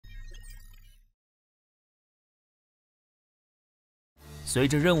随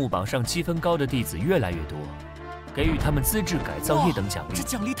着任务榜上积分高的弟子越来越多，给予他们资质改造业等奖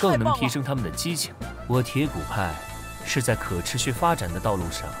励，更能提升他们的激情。我铁骨派是在可持续发展的道路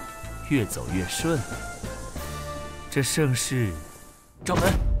上越走越顺。这盛世，掌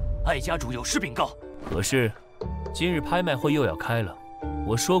门，艾家主有事禀告。何事？今日拍卖会又要开了，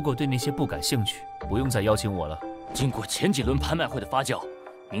我说过对那些不感兴趣，不用再邀请我了。经过前几轮拍卖会的发酵，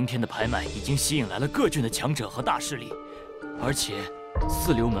明天的拍卖已经吸引来了各郡的强者和大势力，而且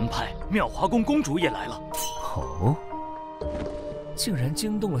四流门派妙华宫公主也来了。哦，竟然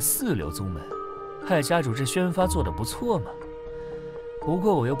惊动了四流宗门，艾家主这宣发做得不错嘛。不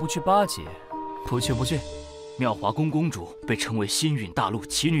过我又不去巴结，不去。妙华宫公主被称为星陨大陆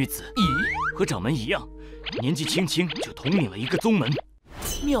奇女子，咦，和掌门一样，年纪轻轻就统领了一个宗门。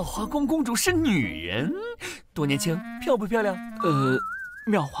妙华宫公主是女人，多年轻，漂不漂亮？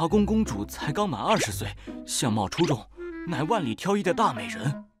妙华宫公主才刚满20岁，相貌出众，乃万里挑一的大美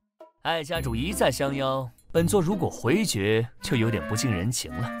人。艾家主一再相邀，本座如果回绝，就有点不近人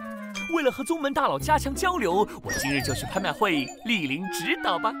情了。为了和宗门大佬加强交流，我今日就去拍卖会莅临指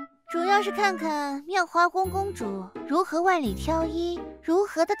导吧。主要是看看妙华宫公主如何万里挑一，如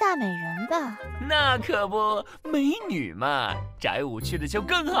何的大美人吧。那可不，美女嘛，宅舞去的就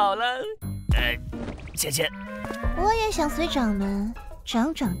更好了。芊，我也想随掌门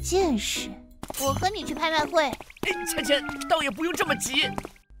长长见识。我和你去拍卖会。芊，倒也不用这么急。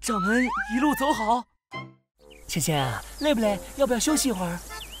掌门一路走好。芊啊，累不累？要不要休息一会儿？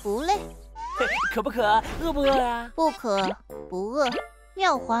不累。渴不渴？饿不饿啊？不渴不饿。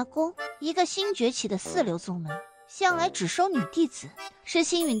妙华宫，一个新崛起的四流宗门，向来只收女弟子，是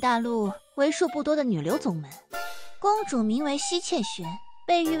星陨大陆为数不多的女流宗门。公主名为西茜玄，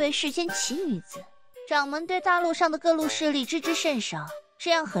被誉为世间奇女子。掌门对大陆上的各路势力知之甚少，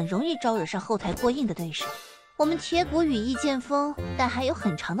这样很容易招惹上后台过硬的对手。我们铁骨羽翼渐丰，但还有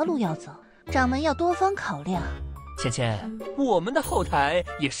很长的路要走，掌门要多方考量。芊，我们的后台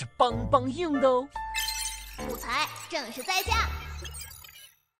也是邦邦硬的哦。武才正是在下。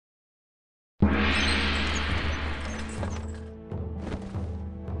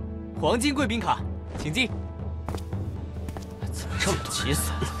黄金贵宾卡，请进。这么多急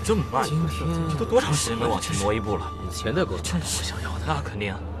死了，这么慢，今天都多长时间没往前挪一步了？钱再给我，真是我想要的。那肯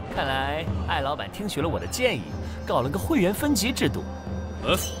定。看来艾老板听取了我的建议，搞了个会员分级制度。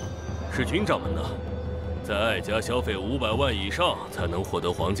是君掌门呢，在艾家消费500万以上才能获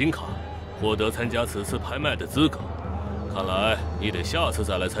得黄金卡，获得参加此次拍卖的资格。看来你得下次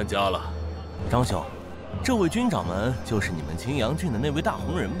再来参加了。张兄，这位君掌门就是你们青阳郡的那位大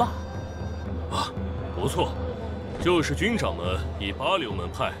红人吧？不错，就是君掌门以8流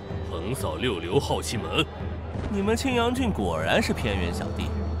门派横扫6流好奇门。你们青阳郡果然是偏远小地，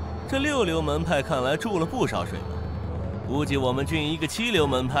这6流门派看来注了不少水了。估计我们郡一个7流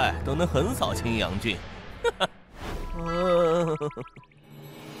门派都能横扫青阳郡。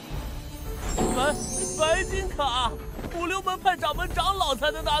白金卡，5流门派掌门长老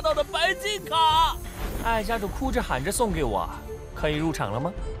才能拿到的白金卡。艾家主哭着喊着送给我，可以入场了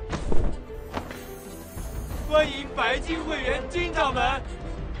吗？欢迎白金会员金掌门。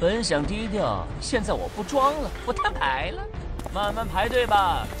本想低调，现在我不装了，我摊牌了。慢慢排队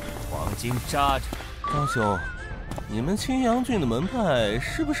吧，黄金扎着。张兄，你们青阳郡的门派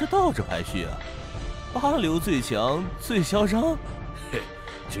是不是倒着排序啊？8流最强最嚣张。嘿，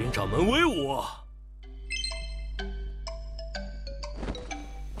君掌门威武啊！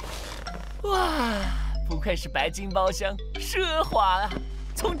哇，不愧是白金包厢，奢华啊！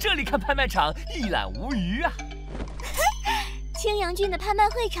从这里看拍卖场一览无余啊！青阳郡的拍卖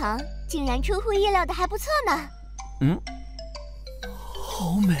会场竟然出乎意料的还不错呢。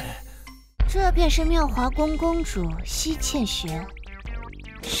好美。这便是妙华宫公主西茜玄，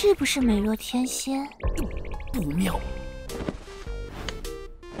是不是美若天仙？不妙。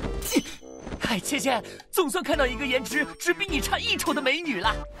嗨，芊，总算看到一个颜值只比你差1筹的美女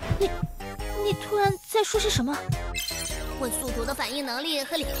了。你突然在说些什么？为宿主的反应能力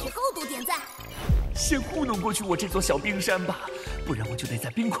和脸皮厚度点赞。先糊弄过去我这座小冰山吧，不然我就得在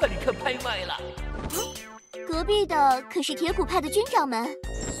冰块里看拍卖了。隔壁的可是铁骨派的君掌门。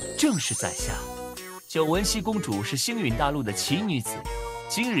正是在下，久闻西公主是星陨大陆的奇女子，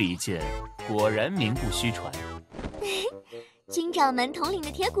今日一见，果然名不虚传。君掌门统领的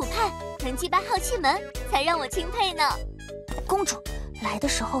铁骨派能击败好气门，才让我钦佩呢。公主来的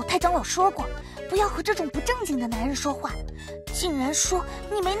时候，太长老说过，不要和这种不正经的男人说话，竟然说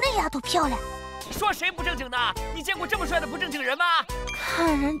你没那丫头漂亮。你说谁不正经的？你见过这么帅的不正经人吗？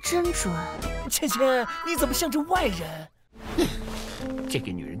看人真准。芊，你怎么像这外人？这个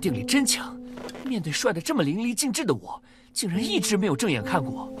女人定力真强，面对帅得这么淋漓尽致的我，竟然一直没有正眼看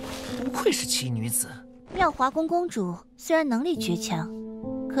过，不愧是奇女子。妙华宫公主虽然能力绝强，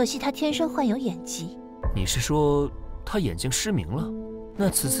可惜她天生患有眼疾。你是说她眼睛失明了？那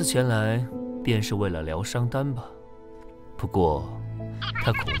此次前来便是为了疗伤丹吧？不过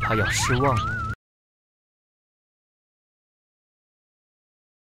她恐怕要失望了。